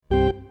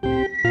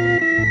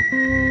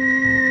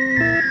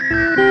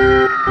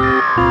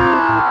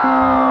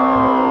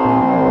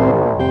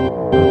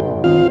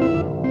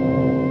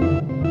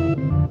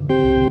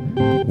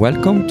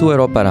Welcome to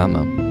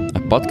Europarama, a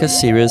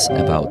podcast series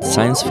about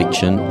science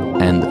fiction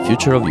and the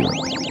future of Europe.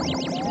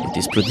 It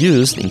is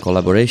produced in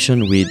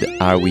collaboration with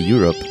Are We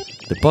Europe,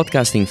 the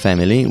podcasting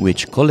family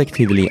which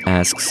collectively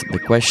asks the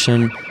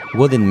question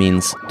what it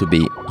means to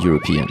be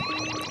European.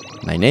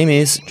 My name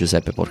is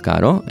Giuseppe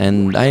Porcaro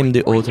and I am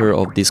the author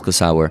of Disco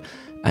Hour,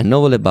 a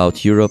novel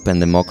about Europe and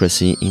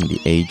democracy in the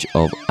age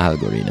of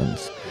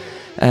algorithms.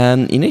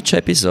 In each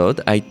episode,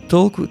 I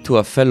talk to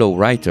a fellow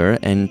writer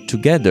and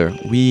together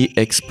we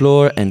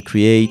explore and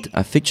create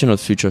a fictional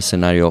future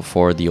scenario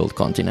for the old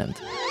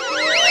continent.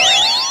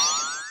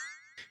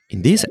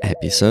 In this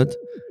episode,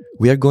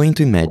 we are going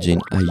to imagine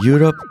a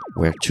Europe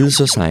where two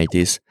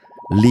societies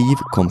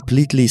live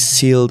completely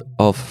sealed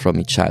off from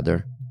each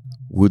other.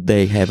 Would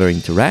they ever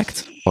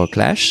interact or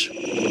clash?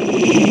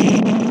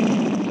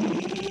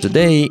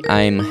 Today,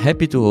 I'm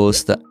happy to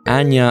host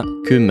Anja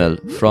Kümmel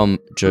from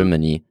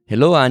Germany.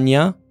 Hello,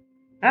 Anja.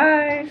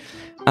 Hi.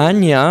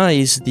 Anja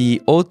is the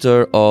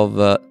author of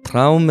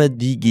Träume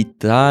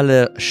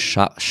digitaler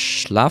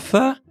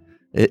Schlafer.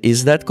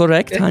 Is that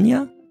correct,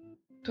 Anja?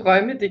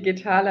 Träume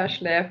digitaler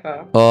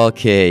Schläfer.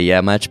 Okay,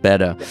 yeah, much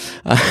better.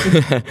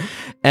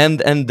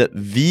 and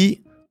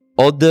Wie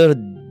oder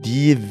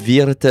die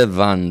vierte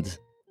Wand.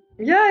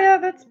 Yeah,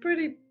 that's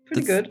pretty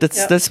good.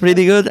 That's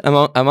pretty good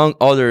among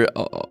other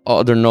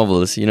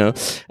novels. You know,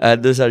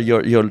 those are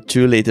your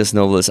two latest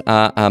novels.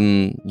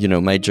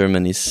 My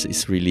German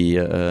is really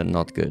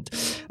not good.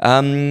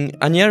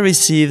 Anja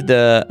received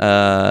the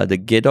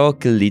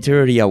GEDOC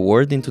Literary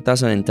Award in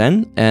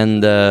 2010,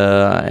 and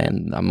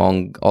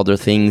among other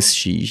things,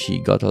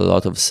 she got a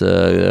lot of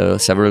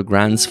several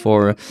grants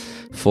for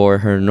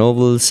her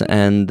novels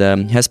and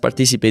has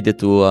participated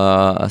to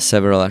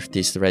several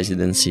artist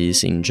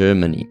residencies in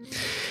Germany.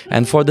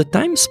 And for the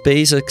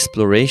time-space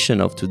exploration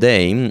of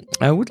today,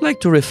 I would like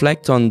to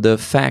reflect on the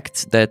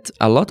fact that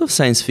a lot of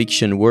science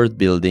fiction world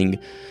building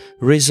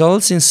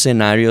results in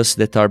scenarios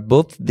that are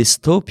both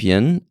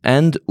dystopian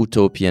and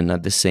utopian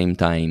at the same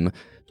time,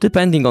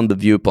 depending on the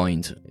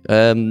viewpoint.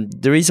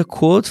 There is a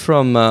quote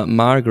from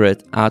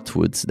Margaret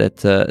Atwood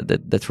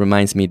that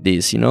reminds me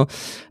this,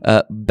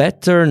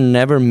 better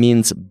never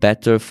means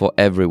better for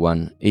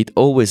everyone. It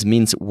always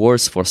means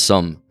worse for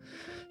some.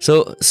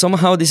 So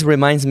somehow this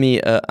reminds me,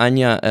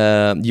 Anja,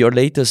 your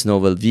latest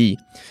novel, V,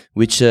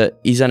 which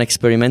is an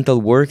experimental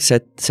work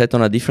set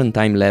on a different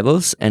time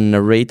levels and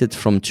narrated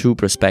from two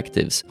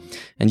perspectives.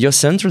 And your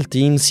central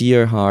themes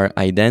here are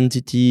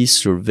identity,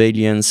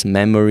 surveillance,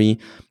 memory,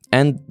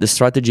 and the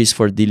strategies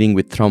for dealing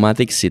with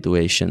traumatic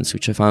situations,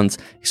 which I found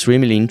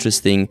extremely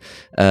interesting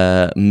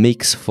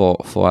mix for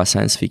a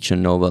science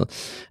fiction novel.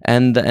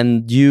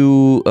 And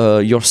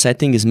your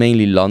setting is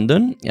mainly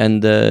London,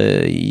 and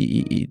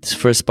its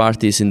first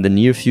part is in the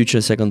near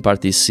future, second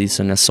part is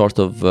in a sort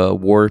of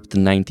warped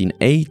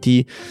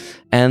 1980.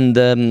 And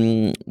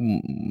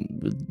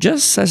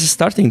just as a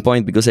starting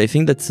point, because I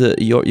think that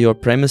your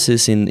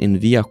premises in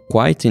V are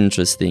quite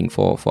interesting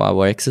for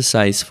our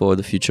exercise for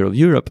the future of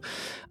Europe.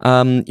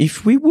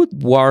 If we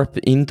would warp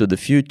into the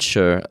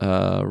future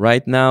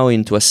right now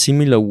into a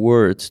similar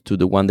world to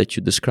the one that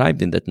you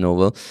described in that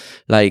novel,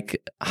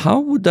 like how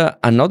would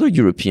another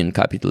European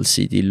capital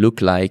city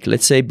look like?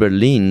 Let's say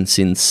Berlin,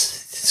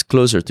 since it's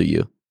closer to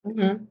you.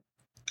 Mm-hmm.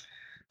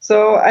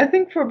 So I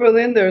think for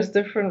Berlin, there's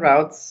different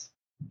routes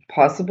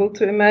possible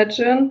to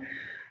imagine.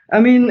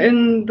 I mean,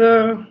 in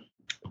the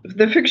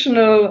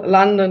fictional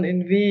London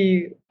in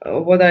V,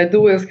 what I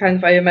do is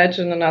I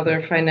imagine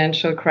another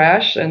financial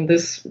crash, and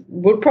this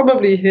would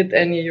probably hit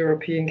any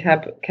European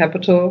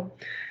capital.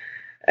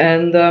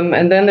 And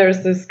then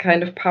there's this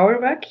kind of power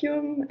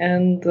vacuum,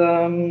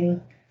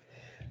 and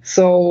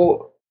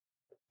so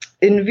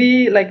in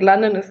V, like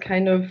London is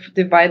kind of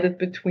divided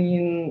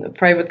between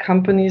private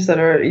companies that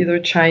are either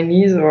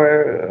Chinese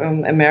or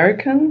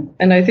American.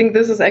 And I think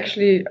this is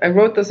actually, I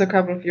wrote this a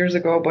couple of years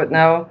ago, but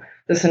now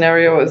the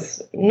scenario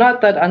is not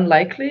that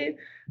unlikely.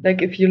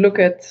 Like if you look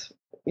at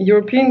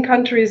European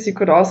countries, you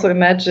could also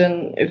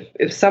imagine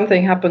if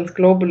something happens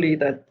globally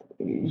that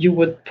you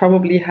would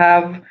probably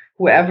have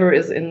whoever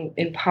is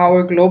in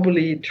power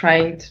globally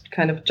trying to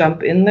kind of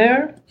jump in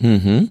there.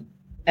 Mm-hmm.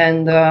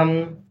 And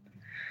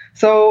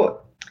so,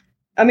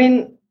 I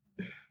mean,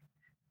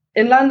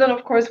 in London,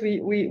 of course,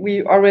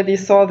 we already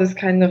saw this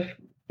kind of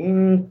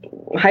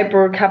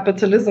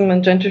hyper-capitalism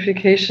and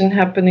gentrification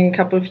happening a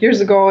couple of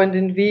years ago. And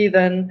in V,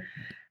 then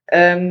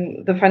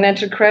the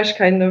financial crash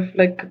kind of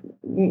like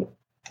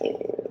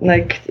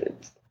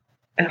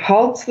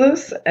halts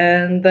this.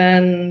 And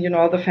then,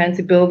 the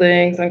fancy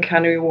buildings on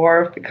Canary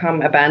Wharf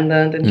become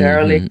abandoned and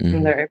derelict,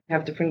 and there you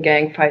have different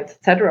gang fights,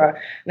 etc.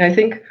 And I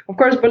think, of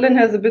course, Berlin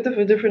has a bit of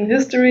a different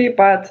history,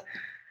 but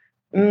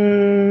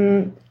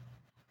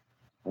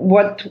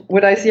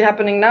what I see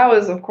happening now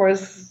is, of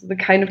course, the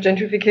kind of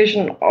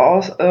gentrification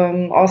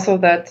also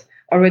that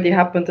already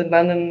happened in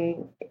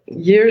London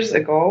years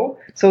ago.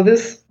 So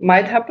this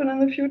might happen in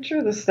the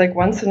future. This is like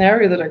one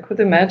scenario that I could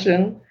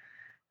imagine.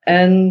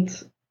 And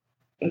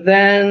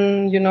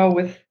then,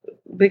 with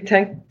big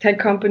tech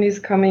companies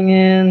coming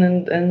in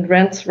and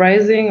rents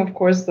rising. Of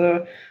course,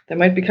 there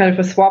might be kind of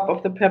a swap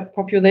of the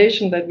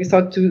population that we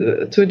saw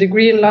to a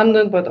degree in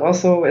London, but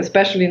also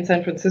especially in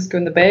San Francisco,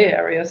 in the Bay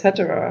Area,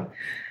 etc.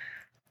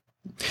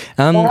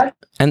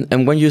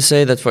 And when you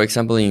say that, for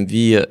example, in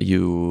V,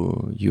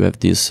 you have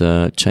this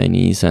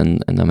Chinese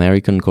and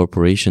American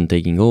corporation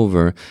taking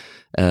over,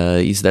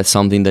 is that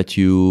something that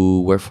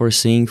you were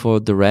foreseeing for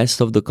the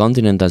rest of the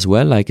continent as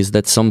well? Like, is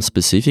that some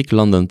specific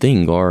London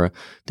thing, or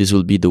this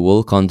will be the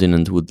whole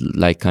continent would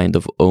like kind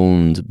of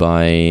owned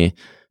by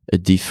a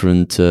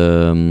different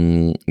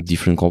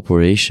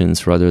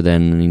corporations rather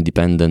than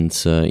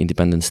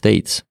independent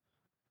states?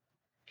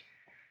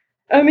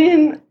 I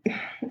mean,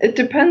 it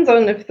depends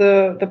on if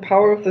the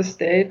power of the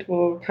state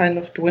will kind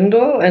of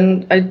dwindle,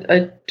 and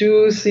I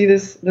do see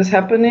this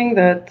happening,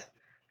 that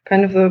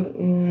kind of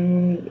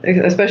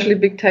especially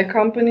big tech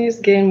companies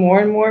gain more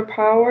and more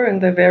power,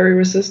 and they're very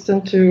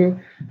resistant to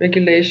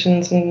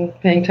regulations and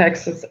paying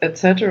taxes,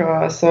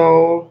 etc.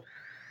 So,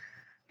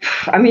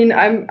 I mean,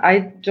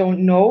 I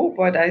don't know,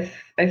 but I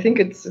think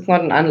it's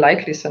not an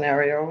unlikely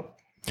scenario.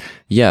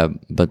 Yeah,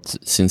 but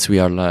since we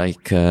are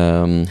like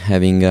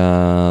having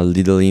a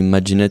little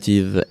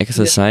imaginative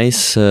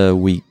exercise,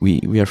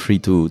 we are free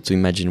to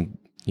imagine,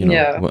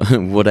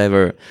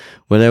 whatever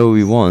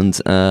we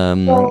want.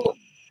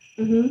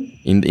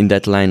 In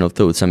that line of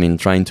thoughts, I mean,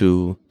 trying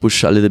to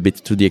push a little bit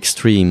to the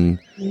extreme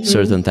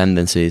certain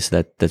tendencies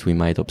that we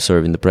might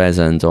observe in the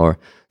present, or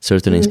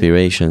certain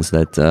inspirations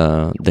that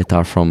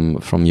are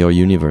from your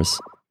universe.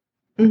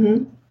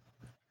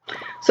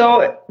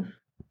 So,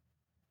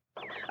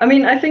 I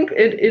mean, I think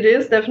it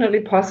is definitely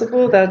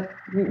possible that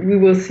we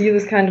will see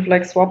this kind of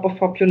like swap of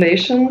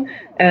population.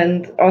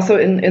 And also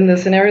in the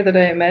scenario that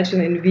I imagine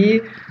in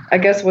V, I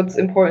guess what's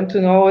important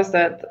to know is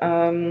that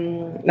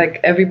like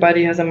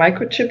everybody has a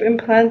microchip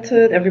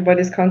implanted,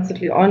 everybody's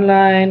constantly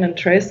online and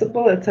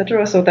traceable,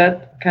 etc. So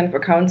that kind of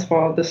accounts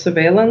for the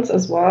surveillance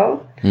as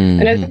well.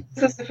 And I think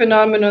this is a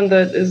phenomenon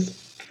that is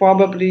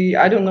probably,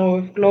 I don't know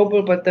if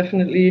global, but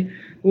definitely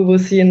we will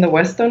see in the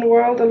Western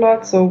world a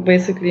lot. So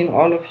basically in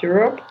all of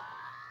Europe.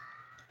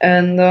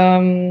 And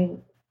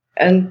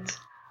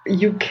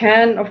you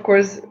can, of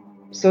course,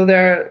 so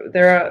there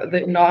are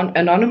the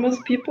anonymous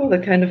people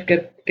that kind of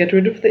get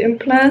rid of the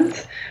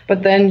implants,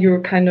 but then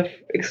you're kind of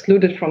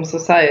excluded from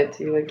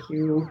society. Like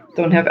you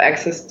don't have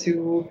access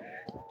to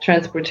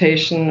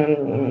transportation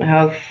and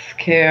health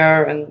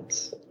care and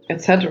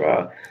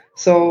etc.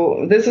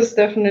 So this is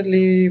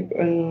definitely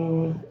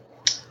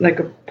like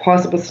a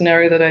possible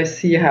scenario that I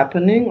see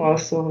happening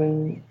also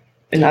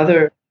in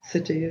other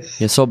cities.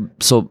 Yeah, so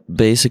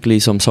basically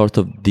some sort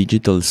of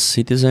digital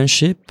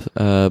citizenship,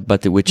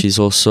 but which is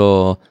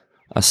also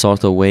a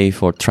sort of way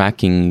for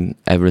tracking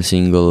every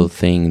single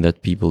thing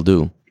that people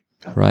do,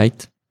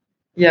 right?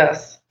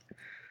 Yes.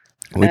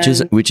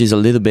 Which is a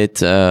little bit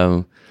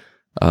very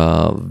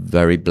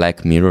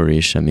Black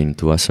Mirror-ish, I mean,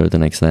 to a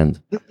certain extent.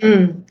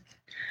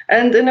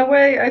 And in a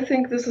way, I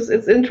think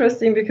it's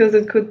interesting because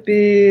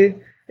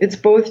it's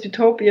both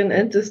utopian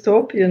and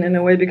dystopian in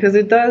a way, because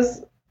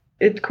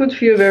it could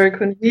feel very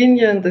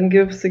convenient and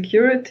give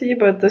security,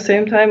 but at the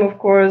same time, of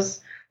course,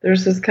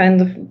 there's this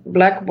kind of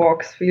black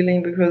box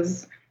feeling,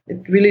 because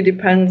it really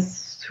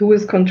depends who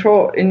is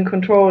in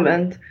control.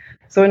 And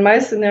so in my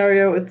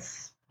scenario,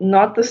 it's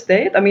not the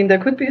state. I mean, there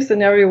could be a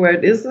scenario where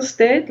it is the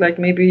state, like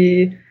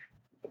maybe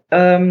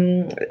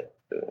similar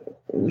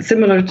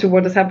to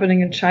what is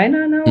happening in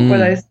China now.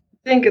 But I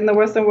think in the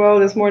Western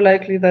world, it's more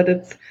likely that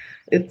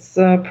it's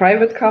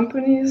private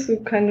companies who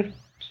kind of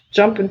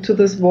jump into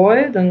this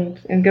void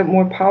and get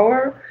more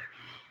power,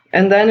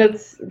 and then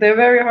they're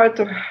very hard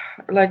to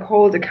like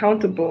hold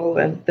accountable,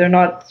 and they're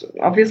not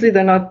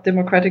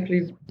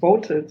democratically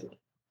voted.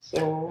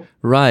 So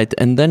right,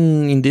 and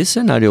then in this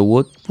scenario,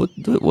 what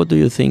do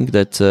you think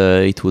that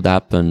it would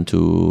happen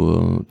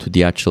to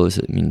the actual?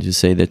 I mean, you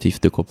say that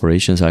if the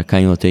corporations are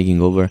kind of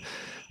taking over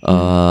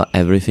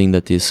everything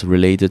that is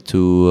related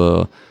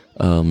to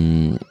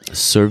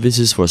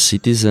services for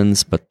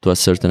citizens, but to a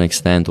certain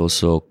extent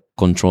also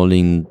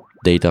controlling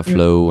data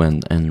flow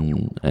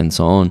and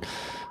so on,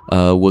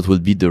 what will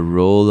be the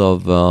role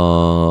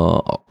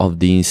of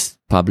these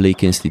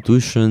public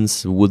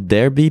institutions? Would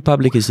there be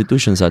public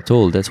institutions at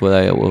all? That's what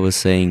I was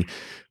saying.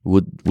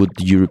 Would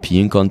the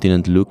European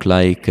continent look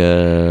like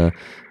a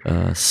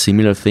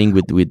similar thing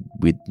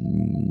with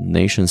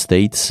nation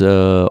states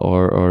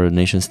or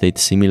nation state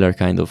similar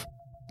kind of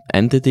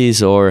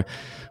entities, or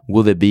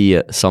would it be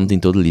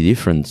something totally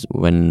different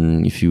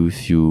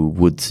if you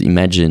would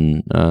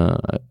imagine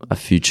a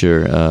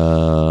future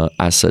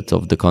asset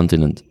of the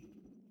continent?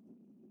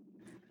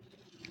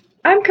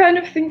 I'm kind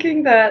of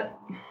thinking that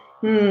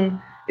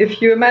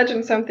if you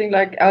imagine something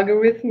like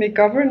algorithmic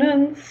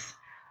governance,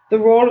 the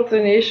role of the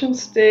nation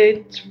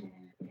state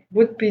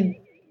would be,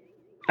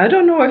 I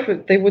don't know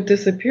if they would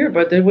disappear,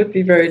 but it would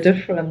be very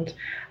different.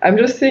 I'm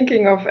just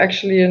thinking of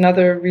actually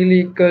another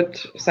really good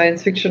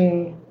science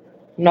fiction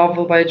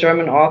novel by a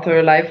German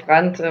author, Leif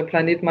Randt,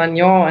 Planet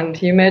Magnon, and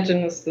he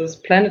imagines this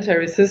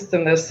planetary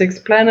system. There's 6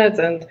 planets,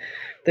 and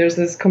there's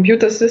this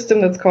computer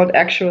system that's called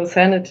actual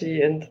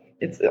sanity, and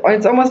it's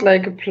almost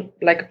like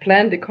a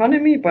planned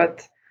economy,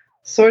 but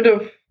sort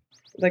of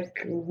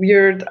like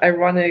weird,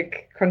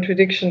 ironic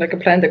contradiction, like a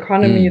planned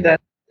economy that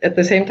at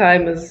the same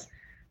time is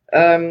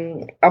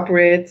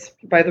operates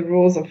by the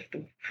rules of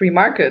the free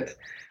market.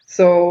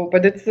 So,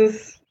 but it's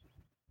this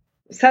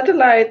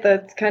satellite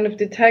that kind of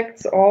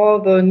detects all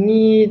the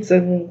needs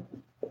and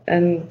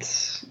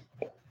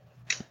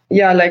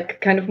yeah,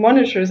 like kind of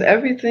monitors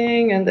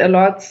everything and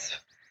allots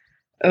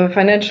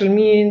financial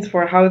means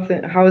for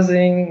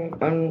housing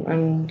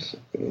and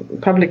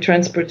public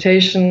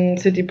transportation,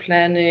 city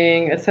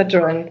planning,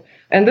 etc.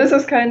 And this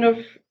is kind of,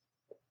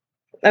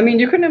 I mean,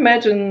 you can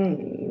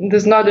imagine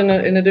this not in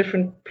a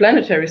different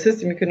planetary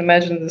system. You can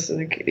imagine this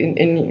like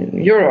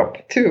in Europe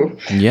too.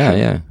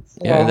 Yeah.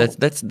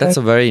 That's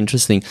a very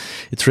interesting.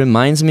 It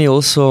reminds me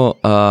also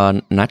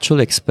a natural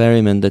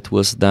experiment that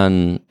was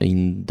done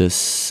in the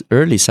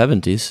early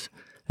 70s,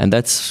 and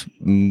that's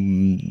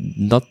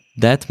not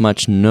that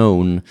much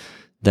known.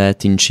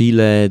 That in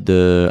Chile,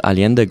 the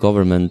Allende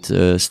government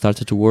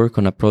started to work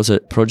on a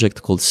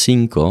project called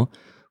Cinco,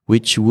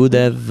 which would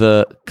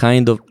have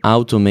kind of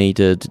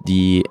automated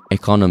the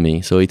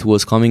economy. So it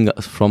was coming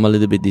from a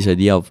little bit this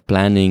idea of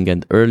planning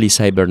and early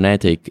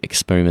cybernetic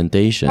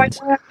experimentations.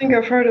 I think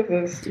I've heard of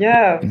this.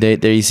 Yeah.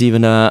 There is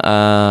even a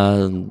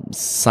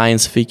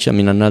science fiction, I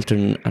mean, an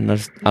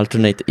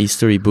alternate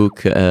history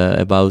book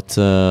about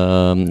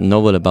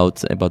novel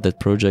about that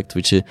project,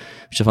 which I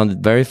found it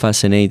very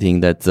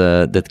fascinating.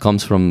 That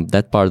comes from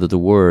that part of the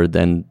world,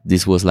 and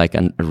this was like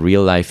a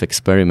real life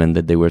experiment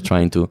that they were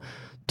trying to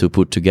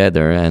put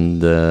together,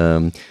 and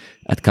a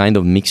kind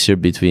of mixture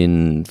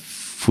between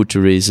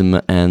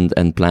futurism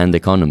and planned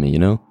economy, you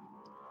know?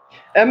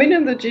 I mean,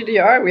 in the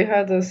GDR, we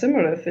had a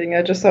similar thing.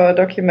 I just saw a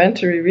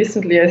documentary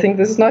recently. I think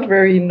this is not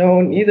very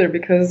known either,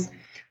 because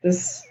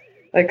this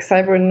like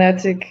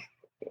cybernetic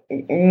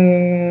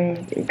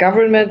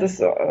government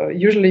is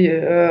usually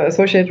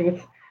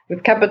associated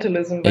with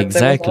capitalism.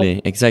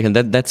 Exactly.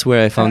 That's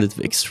where I found it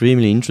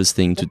extremely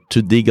interesting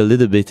to dig a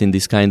little bit in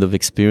this kind of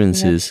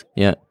experiences.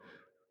 Yeah.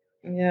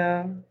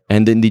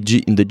 And in the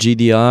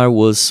GDR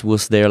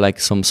was there like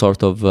some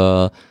sort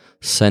of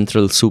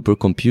central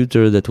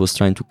supercomputer that was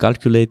trying to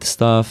calculate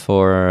stuff,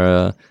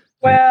 or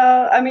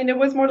well, I mean, it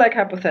was more like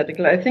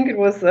hypothetical. I think it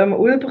was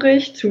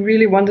Ulbricht who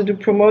really wanted to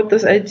promote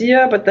this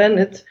idea, but then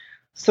it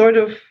sort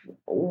of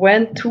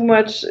went too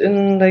much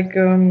in like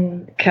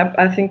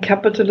I think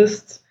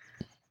capitalist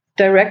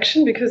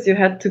direction, because you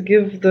had to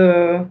give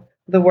the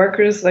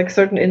workers like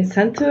certain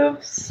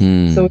incentives.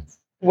 So it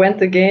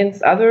went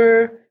against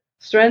other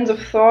strands of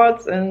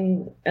thoughts,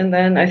 and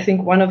then I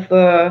think one of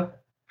the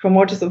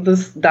promoters of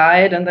this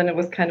died, and then it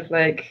was kind of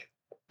like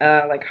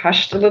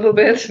hushed a little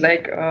bit,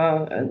 like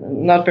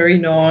not very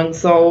known.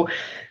 So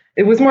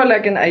it was more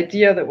like an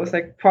idea that was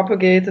like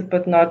propagated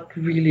but not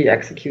really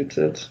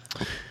executed.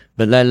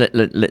 But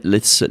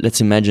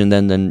let's imagine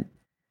then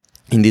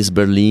in this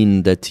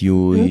Berlin that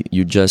you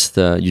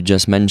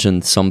just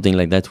mentioned, something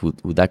like that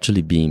would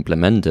actually be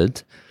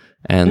implemented.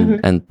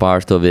 And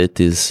part of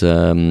it is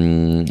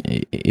kind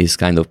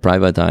of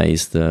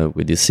privatized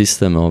with this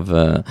system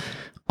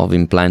of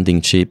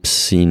implanting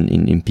chips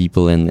in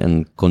people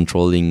and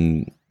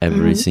controlling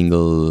every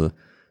single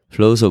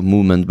flows of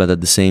movement, but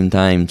at the same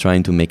time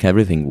trying to make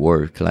everything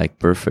work like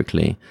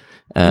perfectly.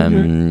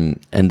 And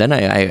then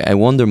I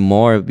wonder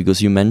more,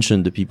 because you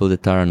mentioned the people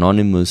that are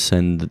anonymous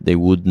and they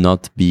would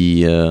not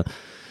be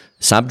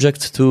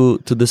subject to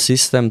the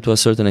system to a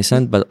certain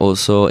extent, but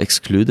also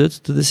excluded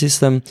to the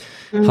system.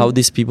 How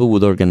these people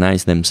would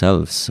organize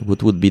themselves?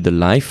 What would be the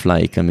life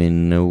like? I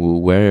mean,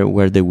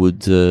 where they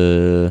would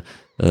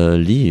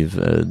live?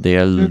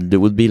 They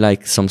would be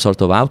like some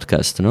sort of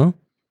outcast, no?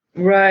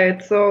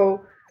 Right.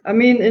 So, I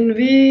mean, in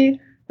V,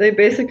 they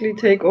basically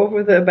take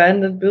over the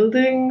abandoned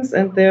buildings,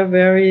 and they're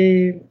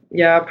very,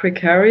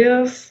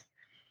 precarious.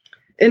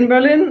 In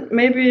Berlin,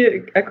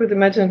 maybe I could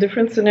imagine a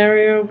different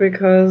scenario,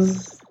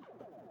 because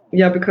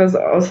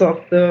also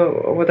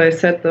of what I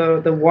said,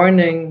 the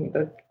warning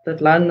that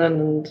London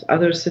and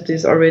other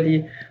cities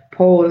already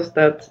posed,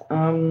 that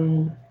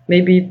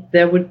maybe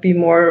there would be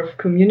more of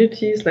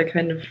communities, like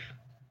kind of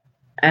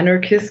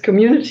anarchist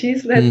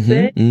communities, let's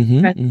say.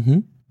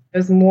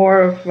 There's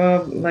more of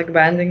like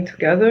banding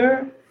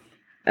together,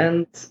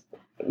 and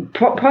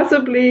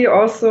possibly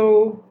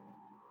also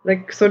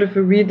like sort of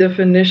a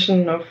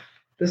redefinition of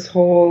this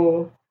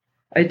whole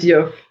idea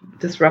of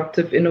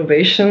disruptive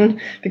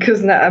innovation,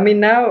 because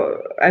now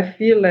I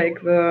feel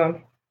like the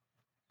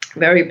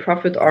very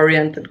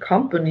profit-oriented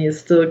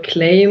companies still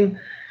claim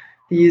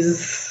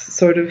these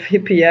sort of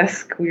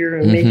hippie-esque,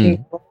 we're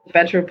making a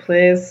better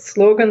place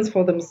slogans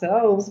for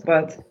themselves,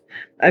 but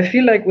I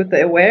feel like with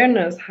the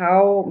awareness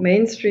how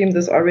mainstream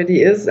this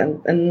already is,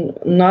 and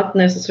not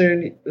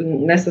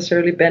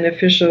necessarily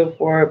beneficial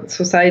for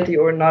society,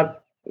 or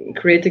not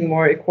creating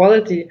more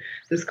equality,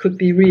 this could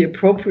be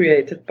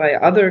reappropriated by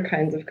other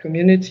kinds of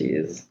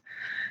communities.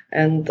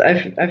 And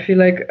I feel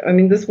like, I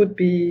mean, this would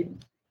be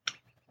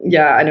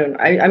yeah, I don't know.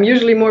 I'm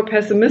usually more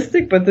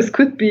pessimistic, but this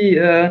could be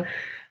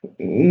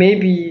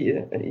maybe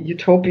a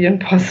utopian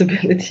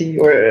possibility,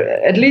 or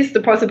at least the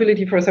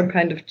possibility for some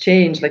kind of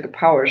change, like a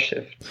power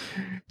shift.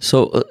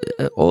 So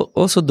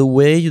also the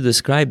way you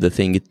describe the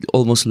thing, it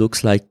almost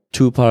looks like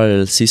two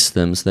parallel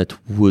systems that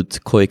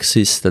would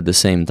coexist at the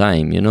same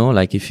time. You know,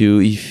 like if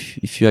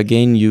you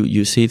again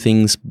you see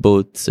things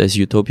both as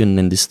utopian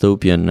and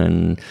dystopian,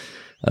 and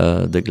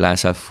the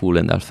glass half full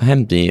and half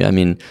empty. I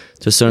mean,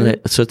 to a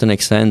certain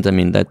extent, I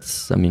mean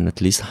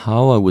at least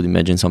how I would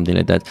imagine something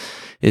like that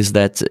is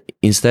that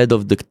instead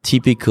of the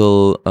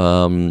typical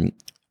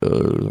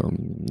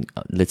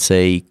let's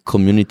say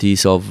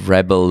communities of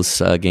rebels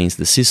against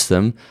the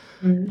system,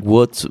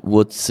 what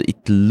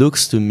it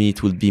looks to me,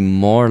 it would be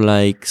more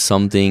like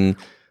something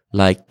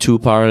like two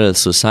parallel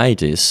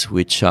societies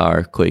which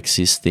are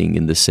coexisting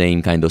in the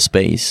same kind of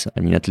space. I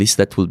mean, at least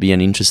that would be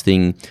an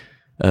interesting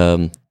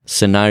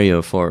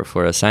scenario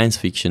for a science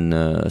fiction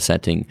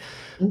setting,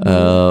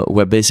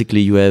 where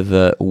basically you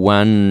have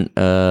one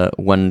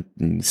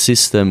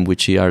system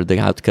which are the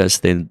outcasts.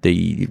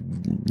 They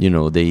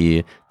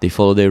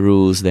follow their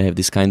rules. They have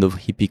this kind of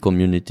hippie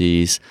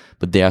communities,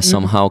 but they are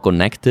somehow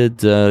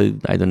connected.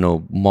 I don't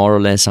know, more or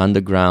less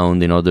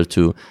underground, in order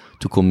to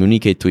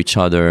communicate to each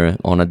other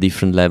on a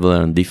different level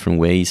and different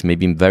ways,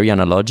 maybe very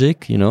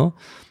analogic,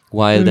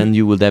 while then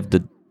you would have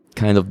the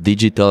kind of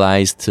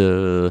digitalized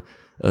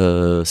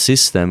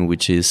system,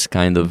 which is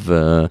kind of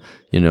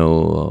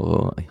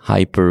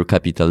hyper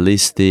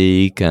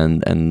capitalistic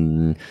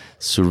and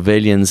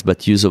surveillance,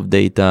 but use of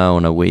data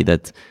on a way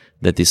that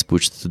is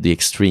pushed to the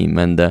extreme.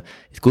 And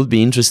it could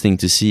be interesting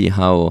to see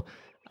how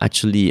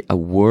actually a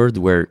world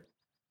where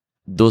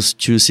those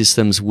two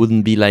systems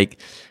wouldn't be like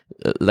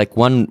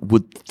one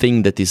would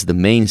think that is the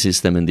main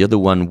system and the other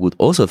one would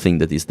also think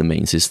that is the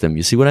main system.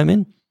 You see what I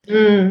mean?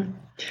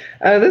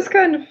 This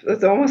kind of,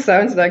 it almost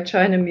sounds like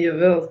China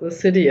Miéville, the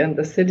city and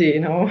the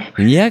city,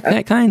 Yeah,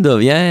 kind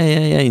of. Yeah,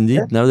 indeed.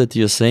 Yeah. Now that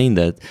you're saying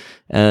that.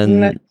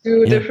 And like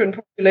two different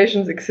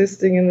populations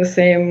existing in the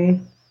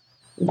same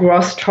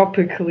gross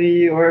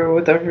topically, or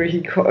whatever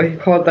he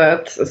called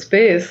that,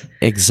 space.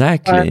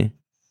 Exactly.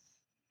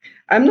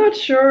 I'm not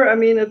sure. I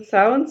mean, it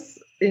sounds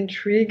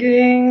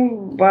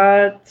intriguing,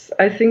 but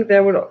I think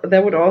there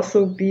would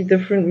also be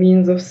different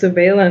means of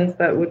surveillance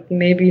that would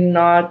maybe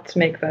not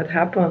make that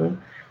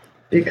happen,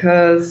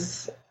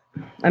 because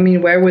I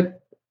mean, where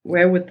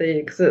would they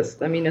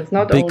exist? I mean, it's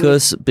not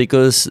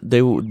because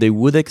they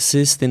would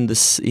exist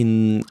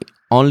in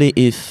only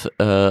if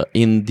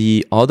in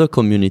the other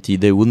community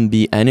there wouldn't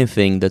be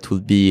anything that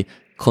would be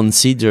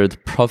considered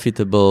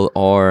profitable,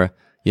 or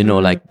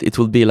like it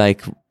would be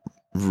like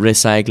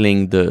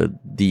recycling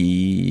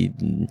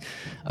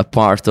a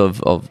part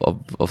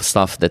of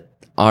stuff that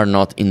are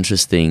not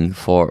interesting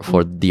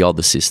for the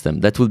other system.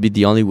 That would be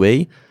the only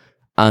way,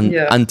 and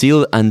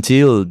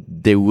until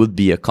there would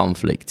be a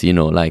conflict,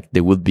 like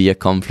there would be a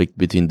conflict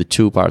between the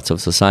two parts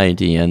of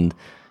society, and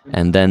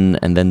then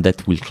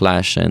that will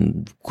clash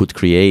and could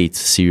create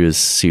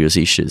serious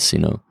issues.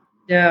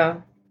 Yeah.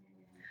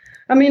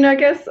 I mean, I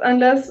guess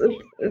unless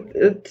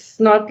it's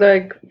not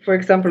like, for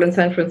example, in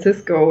San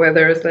Francisco, where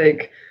there's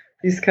like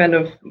these kind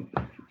of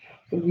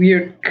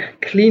weird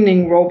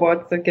cleaning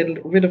robots that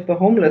get rid of the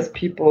homeless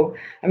people.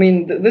 I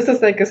mean, this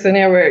is like a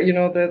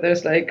scenario where,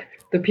 there's like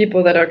the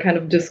people that are kind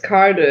of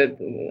discarded.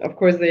 Of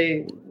course,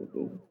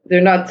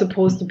 they're not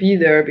supposed to be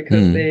there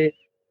because they,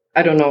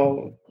 I don't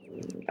know,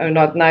 are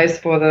not nice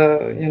for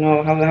the,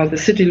 how the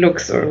city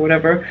looks or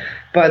whatever.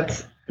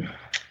 But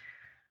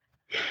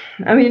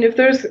I mean, if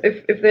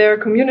there are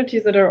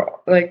communities that are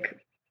like,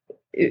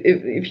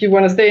 if you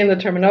want to stay in the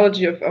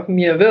terminology of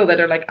Miéville, that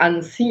are like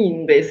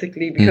unseen,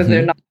 basically, because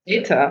they're not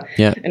data.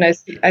 Yeah. And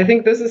I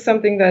think this is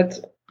something that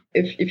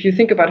if you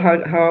think about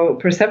how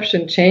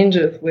perception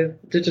changes with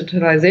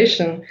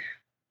digitalization,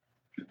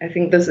 I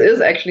think this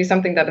is actually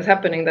something that is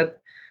happening,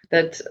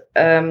 that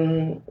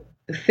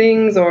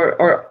things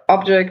or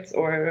objects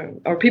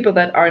or people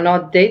that are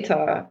not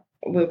data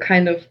will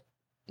kind of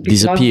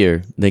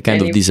disappear. They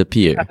kind of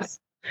disappear.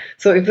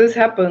 So if this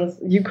happens,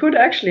 you could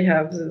actually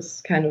have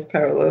this kind of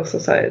parallel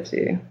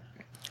society.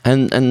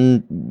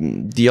 And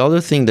the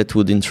other thing that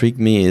would intrigue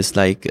me is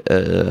like,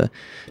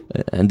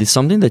 and it's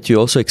something that you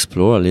also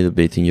explore a little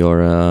bit in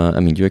your.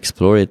 You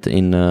explore it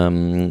in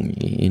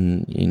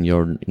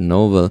your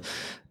novel.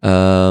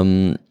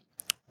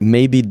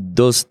 Maybe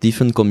those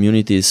different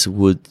communities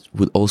would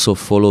also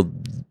follow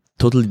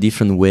totally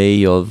different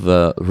way of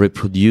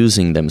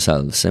reproducing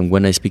themselves. And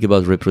when I speak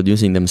about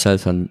reproducing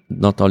themselves, I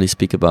not only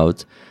speak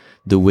about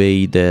the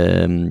way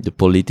the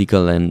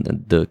political and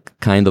the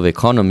kind of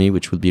economy,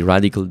 which would be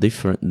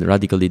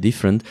radically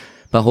different,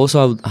 but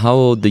also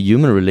how the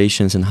human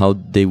relations and how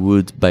they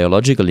would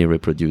biologically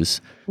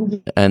reproduce,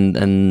 and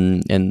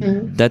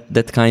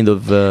that kind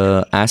of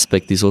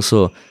aspect is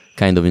also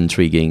kind of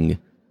intriguing.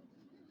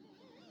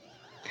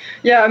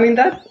 Yeah, I mean,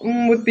 that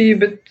would be a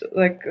bit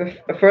like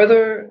a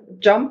further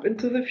jump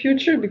into the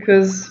future,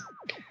 because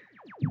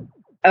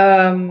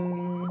I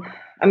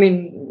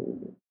mean,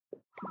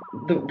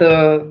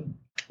 the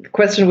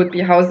question would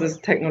be, how is this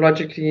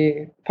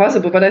technologically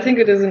possible? But I think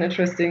it is an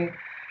interesting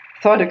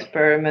thought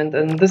experiment,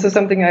 and this is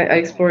something I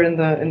explored in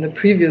the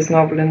previous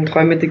novel, in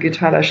Träume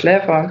digitaler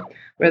Schläfer,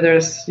 where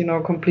there's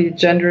complete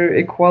gender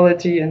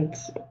equality, and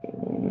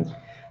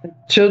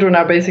children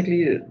are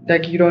basically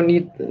like, you don't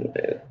need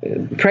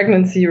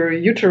pregnancy or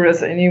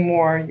uterus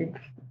anymore.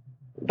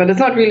 But it's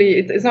not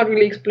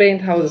really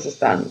explained how this is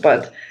done,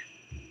 but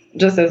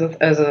just as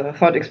a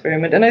thought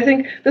experiment. And I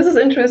think this is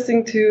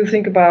interesting to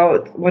think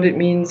about what it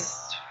means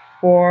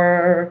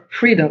for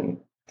freedom,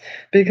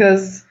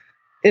 because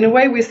in a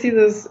way we see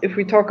this if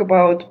we talk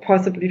about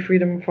possibly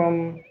freedom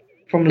from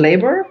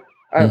labor,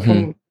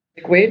 from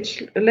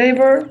wage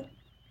labor,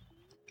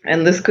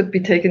 and this could be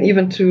taken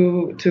even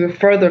to a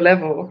further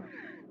level,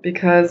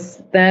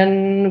 because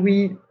then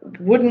we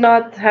would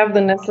not have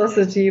the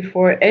necessity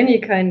for any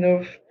kind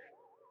of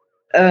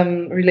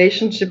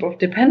relationship of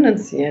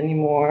dependency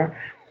anymore,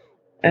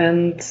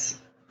 and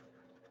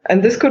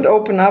this could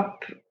open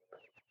up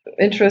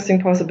interesting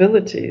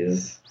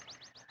possibilities.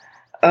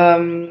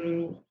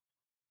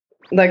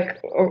 Like,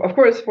 of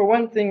course, for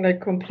one thing,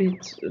 like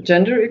complete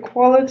gender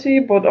equality,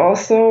 but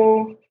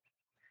also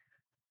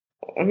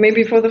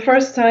maybe for the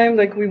first time,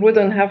 like we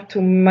wouldn't have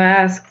to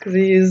mask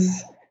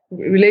these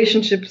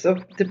relationships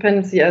of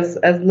dependency as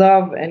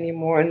love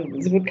anymore, and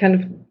this would kind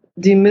of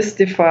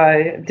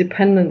demystify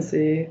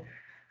dependency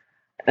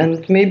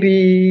and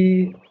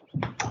maybe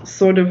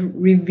sort of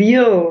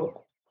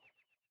reveal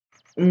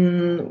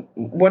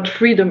what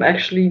freedom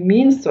actually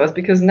means to us,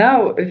 because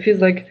now it feels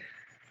like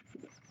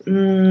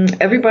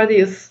everybody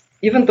is,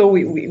 even though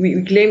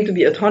we claim to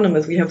be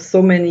autonomous, we have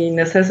so many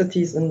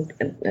necessities and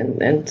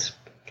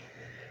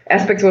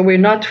aspects where we're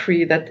not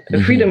free, that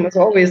freedom is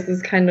always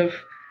this kind of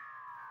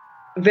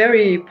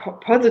very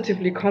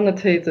positively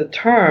connotated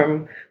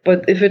term,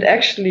 but if it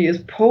actually is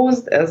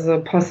posed as a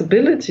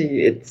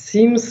possibility, it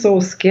seems so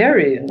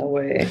scary in a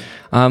way.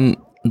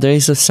 There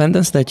is a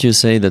sentence that you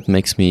say that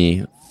makes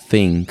me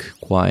think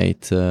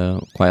quite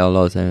a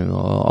lot, and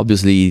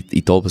obviously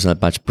it opens a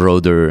much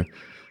broader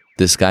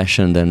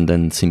discussion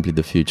than simply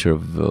the future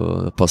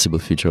of possible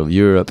future of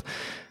Europe,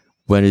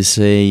 when you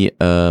say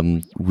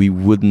we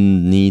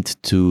wouldn't need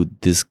to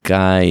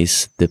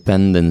disguise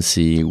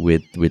dependency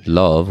with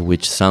love,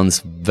 which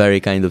sounds very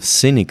kind of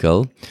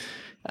cynical,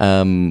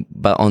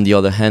 but on the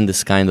other hand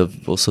is kind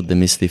of also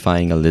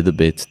demystifying a little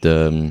bit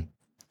the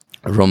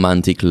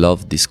romantic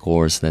love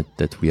discourse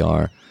that we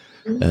are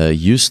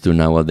used to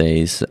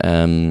nowadays,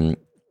 and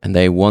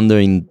I wonder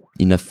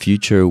in a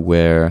future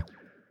where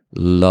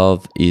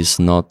love is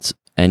not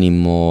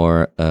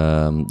anymore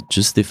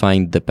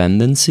justifying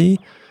dependency,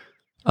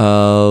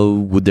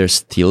 would there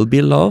still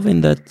be love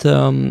in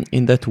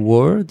that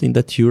world, in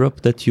that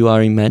Europe that you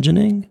are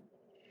imagining?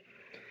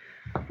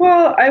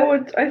 Well,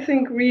 I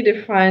think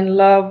redefine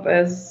love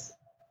as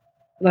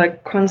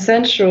like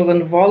consensual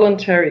and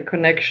voluntary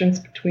connections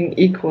between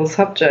equal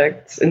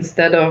subjects,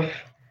 instead of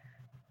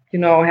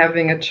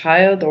having a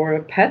child or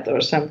a pet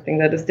or something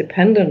that is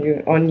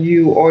dependent on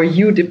you, or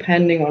you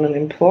depending on an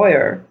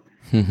employer.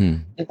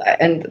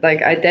 And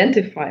like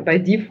identifying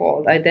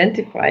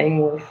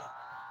with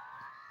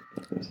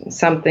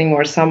something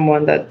or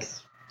someone that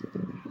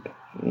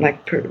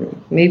like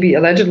maybe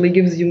allegedly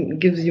gives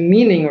you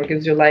meaning or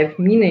gives your life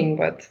meaning,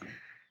 but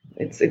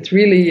it's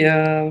really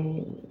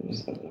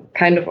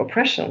kind of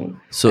oppression.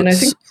 So and I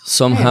think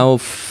somehow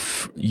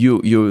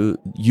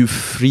you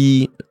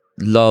free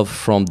love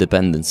from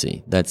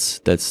dependency. That's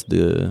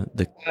the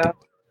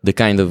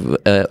kind of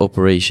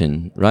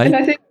operation, right? And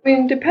I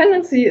think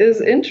dependency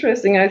is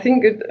interesting. I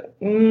think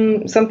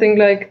something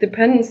like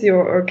dependency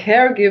or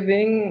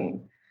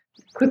caregiving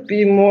could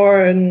be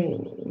more,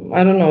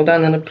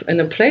 done in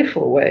a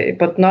playful way,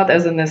 but not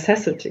as a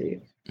necessity.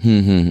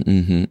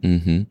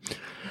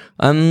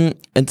 And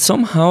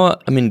somehow,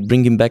 I mean,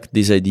 bringing back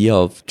this idea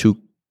of two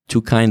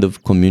kind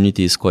of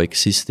communities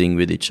coexisting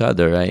with each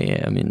other.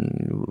 I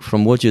mean,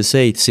 from what you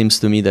say, it seems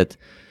to me that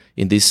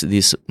in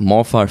this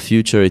more far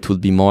future, it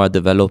would be more a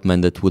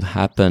development that would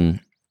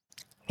happen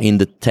in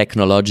the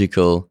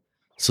technological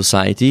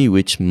society,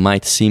 which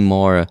might seem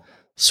more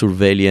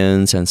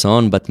surveillance and so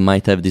on, but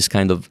might have this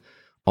kind of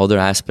other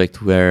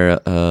aspect where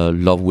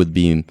love would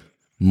be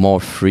more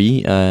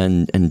free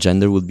and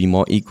gender would be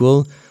more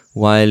equal.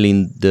 While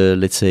in the,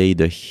 let's say,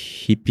 the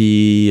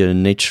hippie,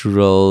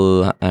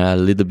 natural, a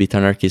little bit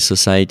anarchist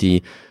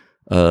society,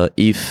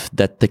 if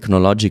that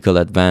technological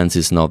advance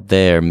is not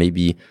there,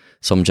 maybe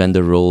some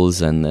gender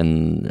roles and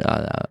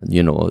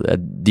a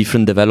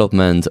different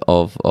development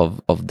of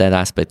that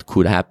aspect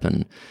could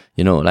happen.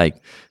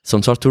 Like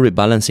some sort of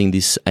rebalancing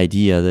this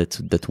idea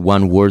that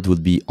one word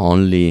would be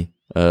only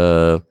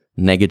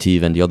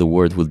negative and the other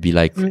word would be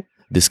like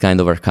this kind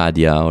of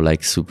Arcadia, or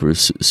like super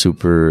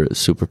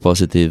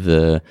positive,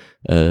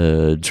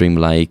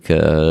 dreamlike,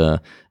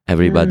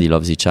 everybody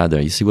loves each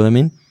other. You see what I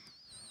mean?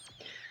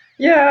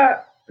 Yeah.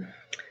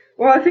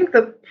 Well, I think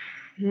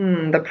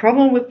the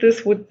problem with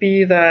this would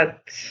be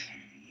that,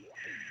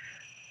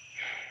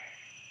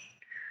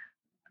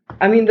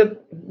 I mean,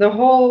 the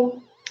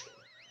whole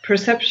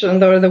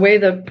perception or the way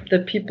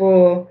that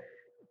people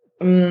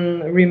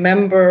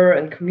remember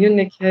and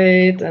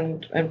communicate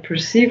and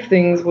perceive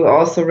things will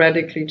also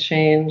radically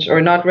change,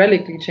 or not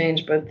radically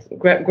change, but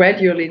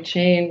gradually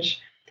change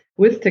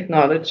with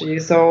technology.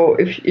 So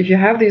if you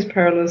have these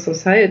parallel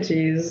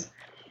societies,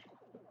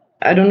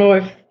 I don't know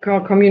if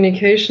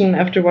communication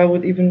after a while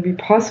would even be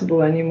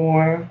possible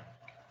anymore.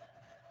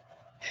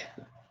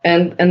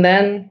 And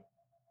then,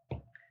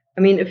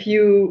 I mean,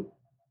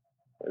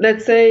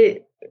 let's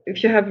say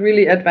if you have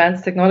really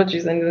advanced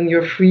technologies and then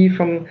you're free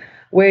from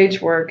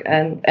wage work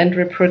and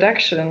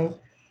reproduction,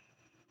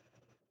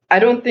 I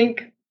don't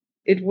think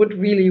it would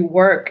really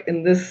work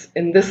in this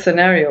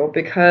scenario,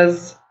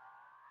 because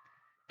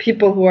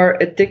people who are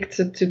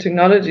addicted to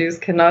technologies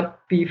cannot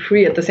be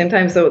free at the same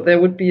time. So there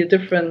would be a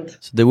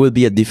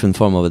different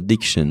form of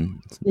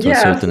addiction to a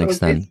certain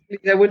extent.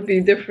 There would be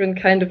different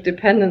kind of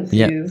dependencies.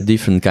 Yeah,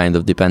 different kind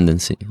of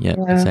dependency. Yeah.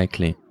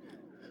 Exactly.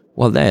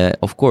 Well,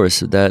 of course,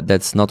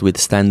 that's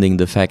notwithstanding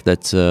the fact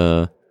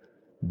that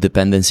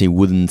dependency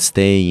wouldn't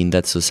stay in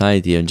that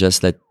society, and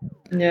just that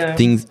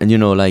things,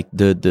 and like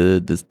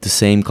the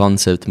same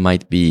concept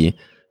might be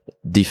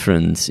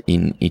different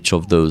in each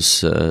of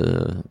those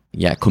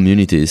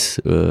communities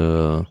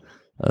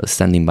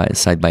standing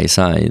side by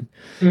side,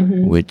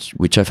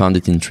 which I found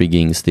it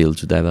intriguing still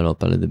to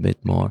develop a little bit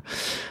more.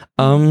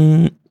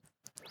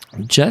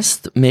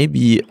 Just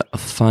maybe a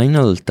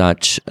final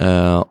touch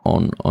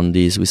on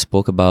this. We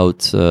spoke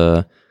about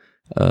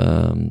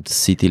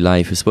city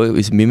life.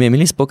 We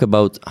mainly spoke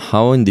about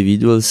how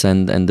individuals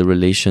and the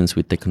relations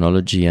with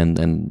technology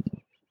and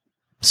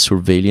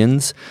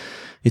surveillance.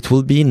 It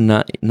will be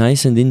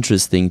nice and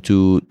interesting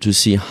to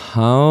see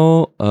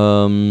how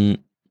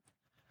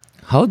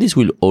this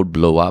will all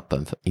blow up.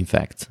 In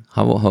fact,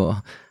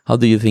 how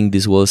do you think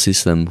this whole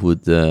system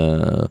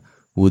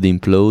would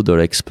implode or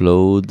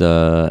explode,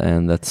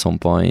 and at some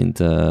point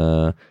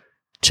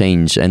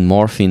change and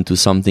morph into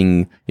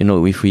something?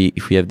 If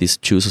we have these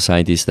two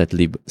societies that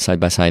live side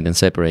by side and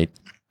separate,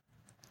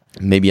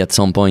 maybe at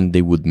some point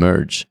they would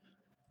merge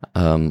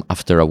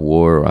after a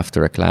war or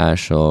after a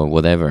clash or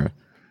whatever.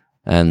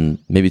 And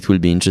maybe it will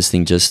be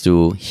interesting just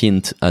to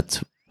hint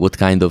at what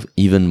kind of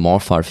even more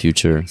far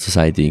future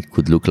society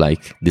could look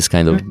like. This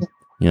kind of,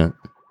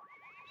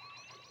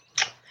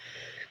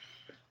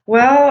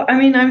 Well, I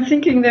mean, I'm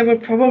thinking they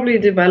would probably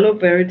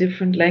develop very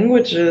different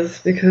languages,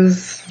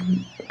 because,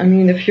 I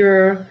mean, if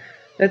you're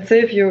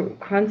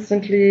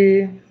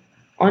constantly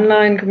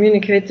online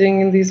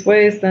communicating in these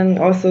ways, then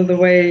also the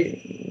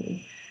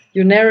way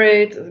you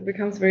narrate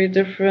becomes very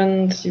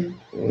different. You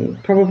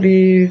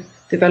probably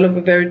develop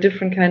a very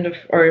different kind of,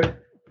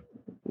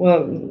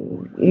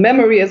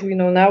 memory as we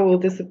know now will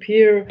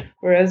disappear,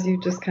 whereas you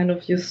just kind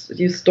of,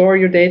 you store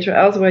your data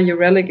elsewhere, you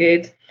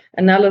relegate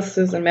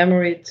analysis and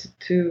memory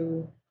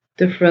to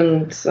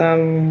different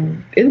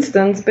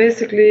instance,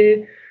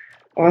 basically.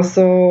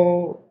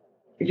 Also,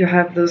 you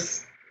have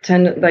this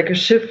like a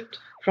shift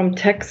from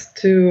text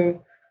to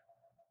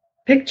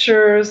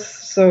pictures,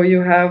 so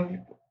you have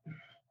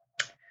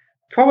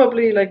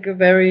probably like a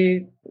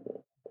very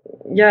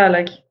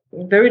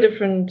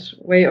different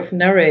way of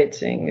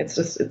narrating. It's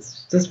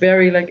just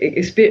very like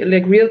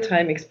real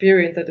time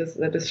experience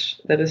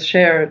that is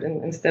shared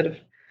instead of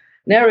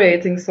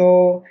narrating.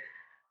 So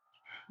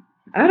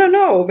I don't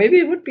know. Maybe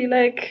it would be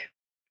like,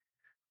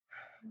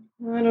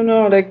 I don't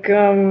know, like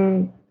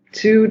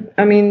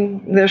I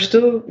mean, they're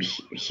still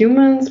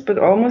humans, but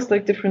almost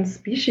like different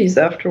species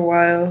after a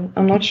while.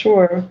 I'm not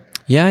sure.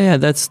 Yeah,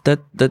 that's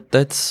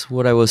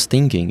what I was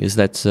thinking. Is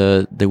that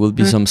there will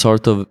be some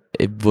sort of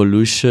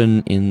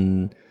evolution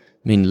in.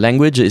 I mean,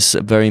 language is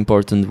a very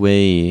important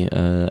way,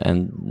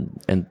 and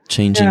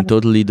changing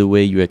totally the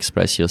way you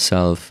express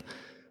yourself.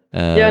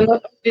 Not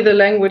only the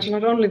language,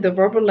 not only the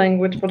verbal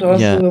language, but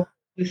also the way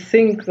you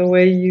think, the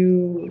way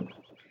you.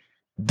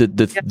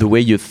 The way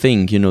you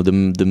think,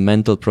 the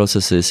mental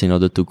processes in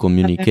order to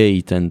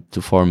communicate and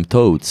to form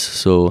thoughts.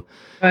 So,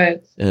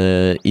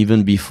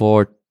 even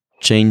before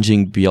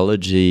changing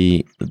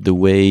biology, the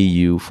way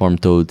you form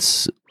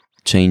thoughts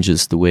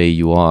changes the way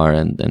you are,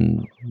 and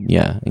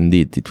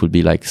indeed it would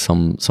be like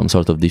some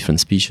sort of different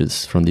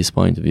species from this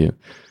point of view.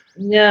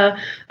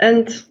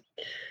 And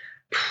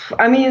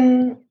I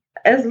mean,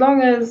 as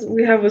long as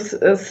we have a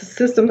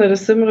system that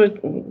is similar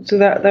to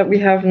that we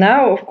have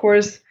now, of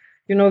course,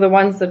 the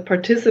ones that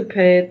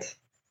participate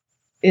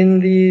in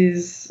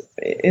these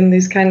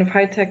kind of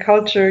high-tech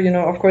culture,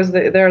 of course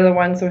they're the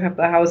ones who have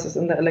the houses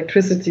and the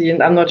electricity,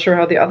 and I'm not sure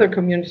how the other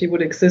community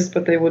would exist,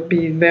 but they would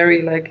be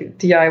very like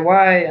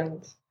DIY.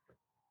 And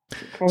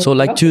so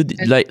like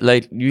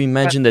you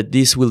imagine that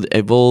this will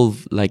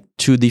evolve like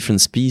two different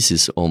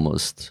species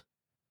almost.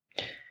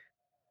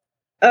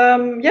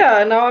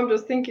 Now I'm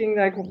just thinking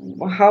like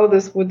how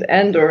this would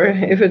end, or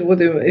if it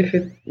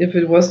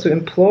was to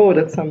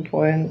implode at some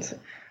point.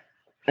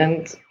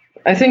 And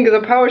I think the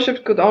power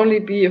shift could only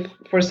be if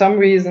for some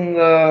reason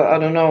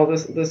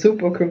the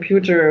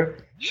supercomputer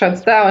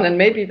shuts down, and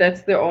maybe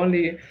that's the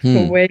only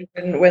way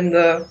when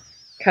the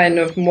kind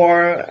of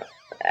more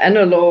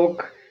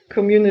analog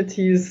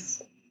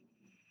communities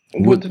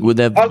would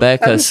have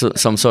back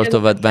some sort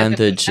of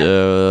advantage,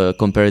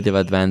 comparative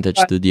advantage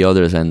to the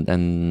others,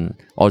 and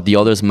or the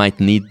others might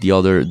need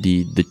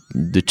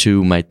the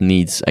two might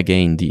needs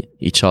again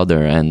each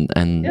other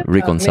and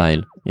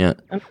reconcile.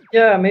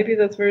 Maybe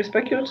that's very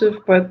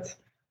speculative, but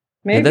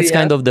maybe and that's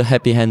kind of the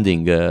happy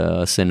ending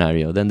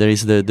scenario. Then there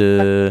is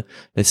the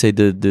let's say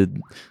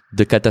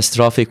the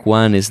catastrophic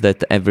one is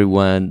that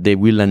they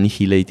will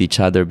annihilate each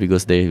other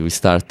because they will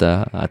start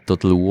a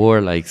total war,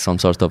 like some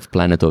sort of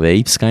Planet of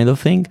Apes kind of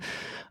thing.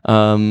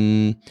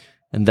 And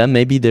then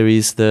maybe there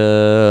is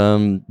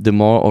the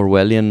more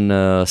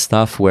Orwellian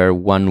stuff where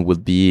one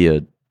would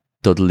be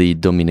totally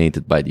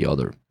dominated by the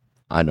other.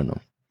 I don't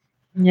know.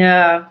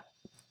 Yeah,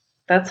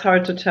 that's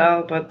hard to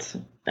tell, but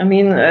I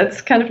mean,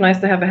 it's kind of nice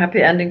to have a happy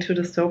ending to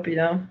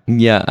dystopia.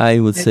 Yeah, I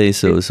would say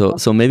so.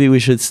 So maybe we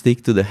should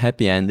stick to the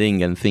happy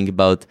ending and think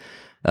about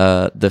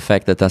the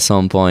fact that at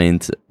some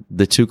point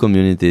the two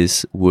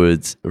communities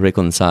would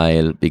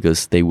reconcile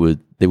because they would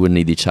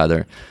need each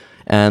other.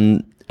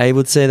 And I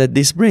would say that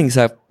this brings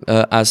up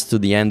us to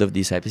the end of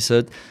this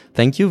episode.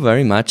 Thank you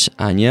very much,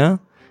 Anya.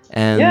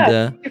 And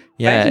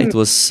it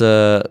was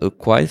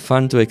quite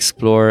fun to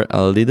explore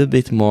a little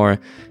bit more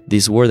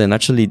this world and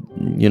actually,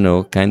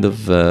 kind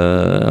of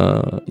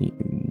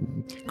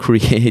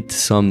create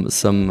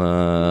something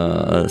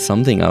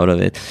out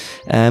of it.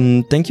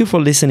 Thank you for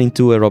listening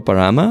to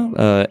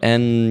Europarama,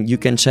 and you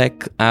can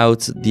check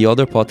out the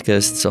other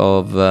podcasts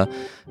of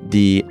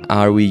the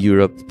Are We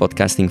Europe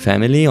podcasting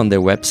family on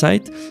their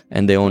website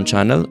and their own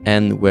channel,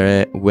 and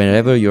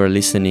wherever you're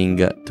listening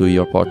to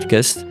your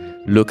podcast,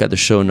 look at the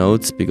show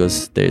notes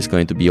because there's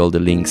going to be all the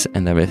links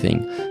and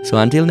everything. So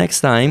until next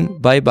time,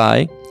 bye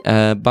bye.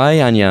 Bye,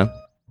 Anya.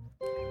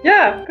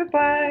 Yeah,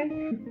 goodbye.